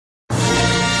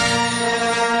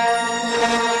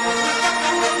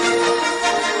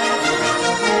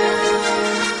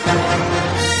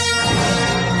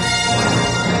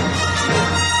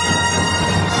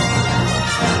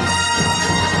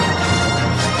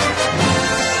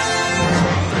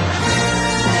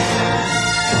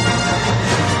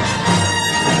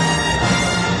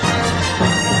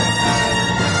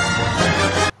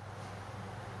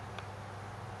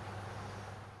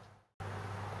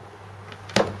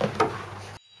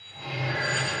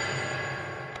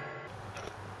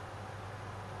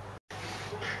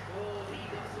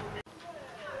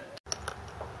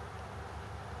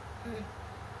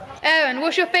Aaron,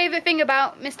 what's your favourite thing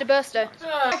about Mr. Burstow?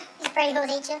 He's a pretty cool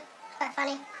teacher. Quite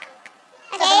funny.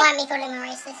 Doesn't mind me calling him a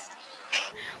racist.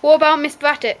 What about Miss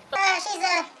Brattick? She likes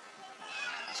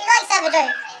to have a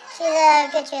joke. She's a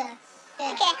good tutor.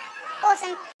 Yeah. Okay,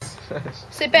 awesome.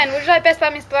 So Ben, what do you like best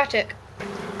about Miss Brattick?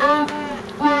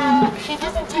 Well, she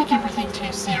doesn't take everything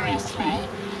too seriously,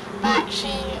 but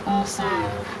she also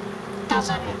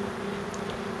doesn't,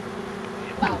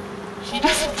 well, she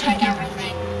doesn't take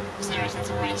everything seriously, as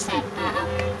I've already said, but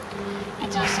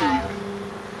it's also,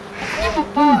 it's never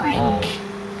boring.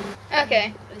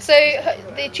 Okay, so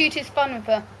the tutor's fun with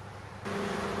her?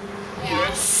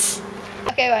 Yes.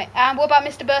 Okay, right, and what about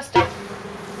Mr. Burstow?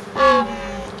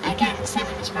 Again, same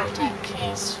as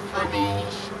Brattick, is funny,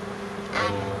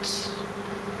 and,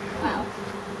 well,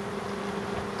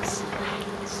 it's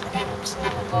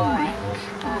never boring.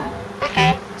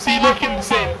 Okay, so you like him the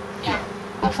same? Yeah,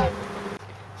 awesome.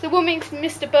 So what makes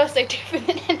Mr. Burstow different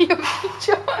than any other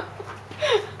teacher?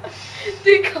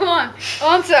 Dude, come on,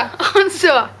 answer.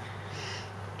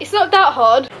 It's not that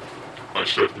hard. I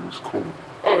said he was cool.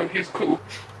 Oh, he's cool.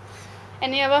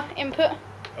 Any other input?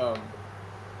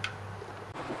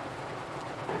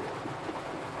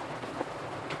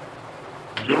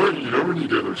 You know when you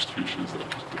get those teachers that are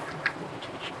just different from other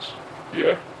teachers?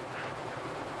 Yeah.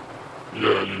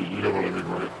 Yeah, you know what I mean,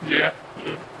 right? Yeah.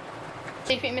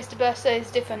 Do you think Mr. Burstow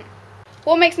is different?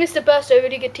 What makes Mr. Burstow a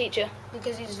really good teacher?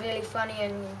 Because he's really funny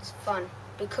and it's fun.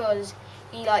 Because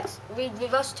he likes read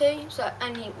with us too,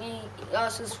 and he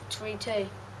asks us to read too.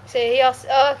 So he asks,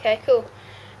 oh, okay, cool.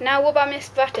 Now what about Miss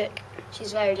Brattick?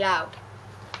 She's very loud.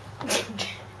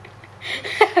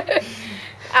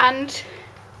 And?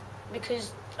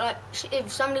 Because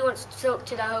if somebody wants to talk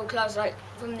to the whole class, like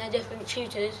from the different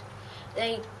tutors,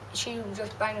 she will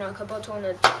just bang like a bottle on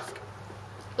the desk.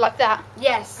 Like that?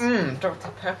 Yes. Dr.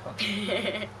 Pepper.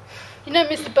 You know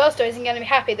Mr. Burstow isn't going to be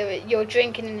happy that you're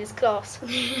drinking in his class.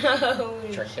 No.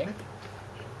 Drinking?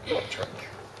 What drink?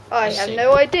 I have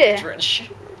no idea. Drink.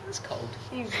 It's cold.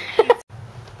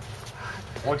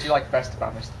 What do you like best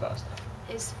about Mr. Burstow?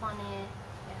 It's funny.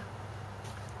 Yeah.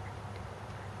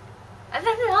 I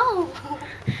don't know.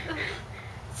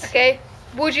 Okay.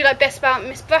 What would you like best about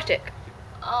Miss Brattick?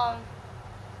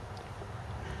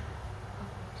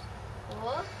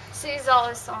 What? She's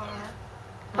always somewhere.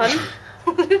 Pardon?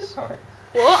 Sorry.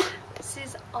 What?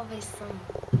 She's always somewhere.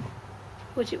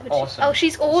 Awesome. Oh,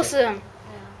 she's awesome.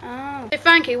 Yeah. Oh. So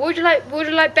Frankie, what would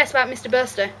you like best about Mr.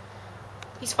 Burstow?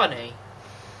 He's funny.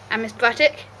 And Miss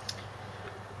Brattick?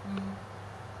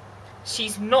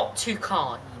 She's not too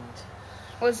kind.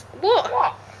 What?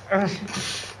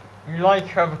 You like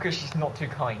her because she's not too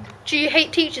kind. Do you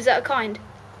hate teachers that are kind?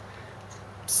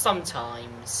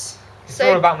 Sometimes. It's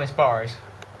all about Miss Bars.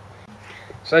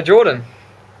 So Jordan,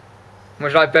 what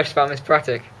do you like best about Miss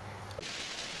Brattick?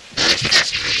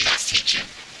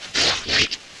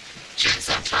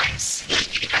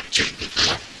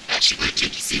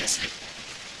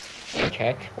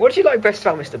 Okay. What do you like best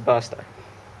about Mr. Burstow?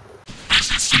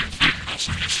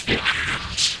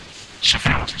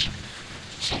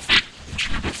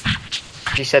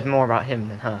 She said more about him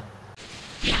than her.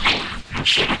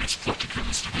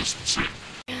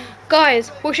 Guys,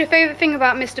 what's your favourite thing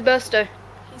about Mr. Burstow?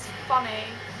 He's funny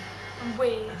and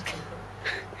weird.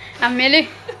 And Millie?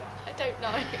 I don't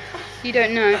know. You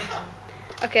don't know.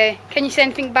 Okay, can you say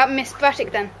anything about Miss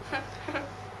Brattick then?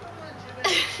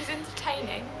 She's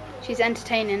entertaining. She's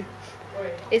entertaining.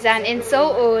 Is that an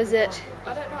insult or is it?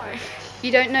 I don't know.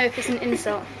 You don't know if it's an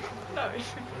insult? No.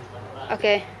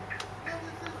 Okay.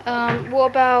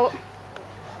 What about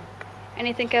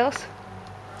anything else?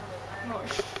 No.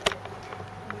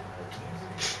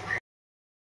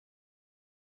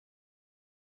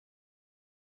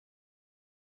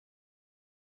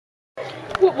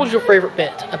 What was your favourite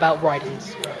bit about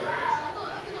Rydens?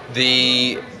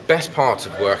 The best part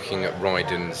of working at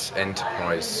Rydens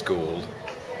Enterprise School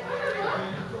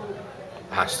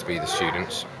has to be the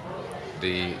students.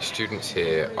 The students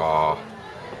here are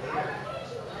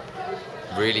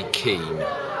really keen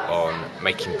on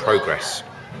making progress,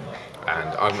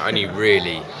 and I'm only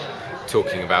really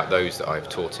talking about those that I've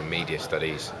taught in media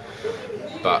studies,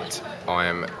 but I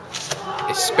am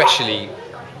especially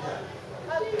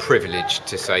privileged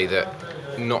to say that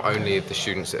not only have the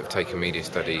students that have taken media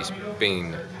studies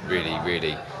been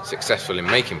really successful in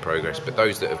making progress, but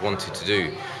those that have wanted to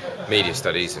do media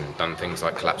studies and done things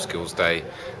like Collapse Skills Day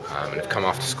and have come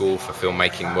after school for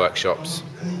filmmaking workshops,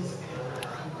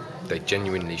 they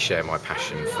genuinely share my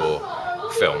passion for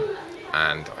film.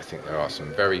 And I think there are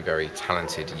some very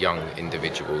talented young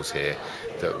individuals here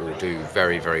that will do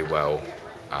very well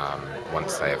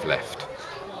once they have left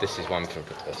this is one for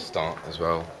a start as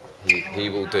well. He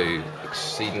will do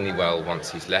exceedingly well once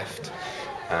he's left,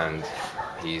 and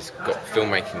he's got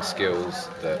filmmaking skills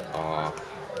that are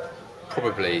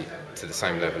probably to the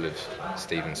same level of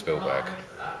Steven Spielberg.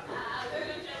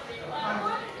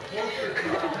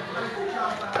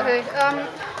 Okay,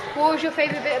 what was your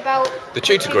favourite bit about The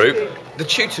tutor group? The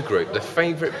tutor group, the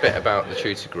favourite bit about the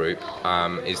tutor group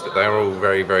is that they're all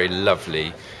very, very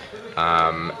lovely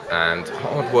and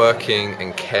hard-working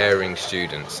and caring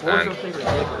students. And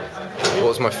what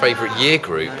was my favourite year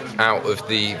group out of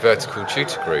the vertical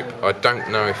tutor group? I don't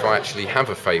know if I actually have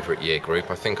a favourite year group.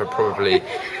 I think I probably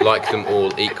like them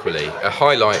all equally. A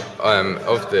highlight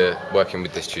of the working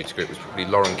with this tutor group was probably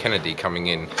Lauren Kennedy coming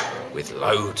in with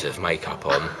loads of makeup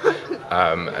on,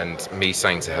 and me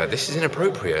saying to her, "This is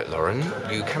inappropriate, Lauren.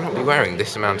 You cannot be wearing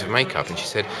this amount of makeup." And she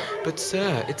said, "But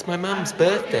sir, it's my mum's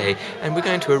birthday and we're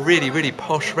going to a really, really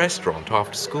posh restaurant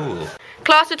after school."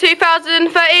 Class of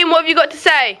 2013, what have you got to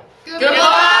say?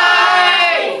 Goodbye!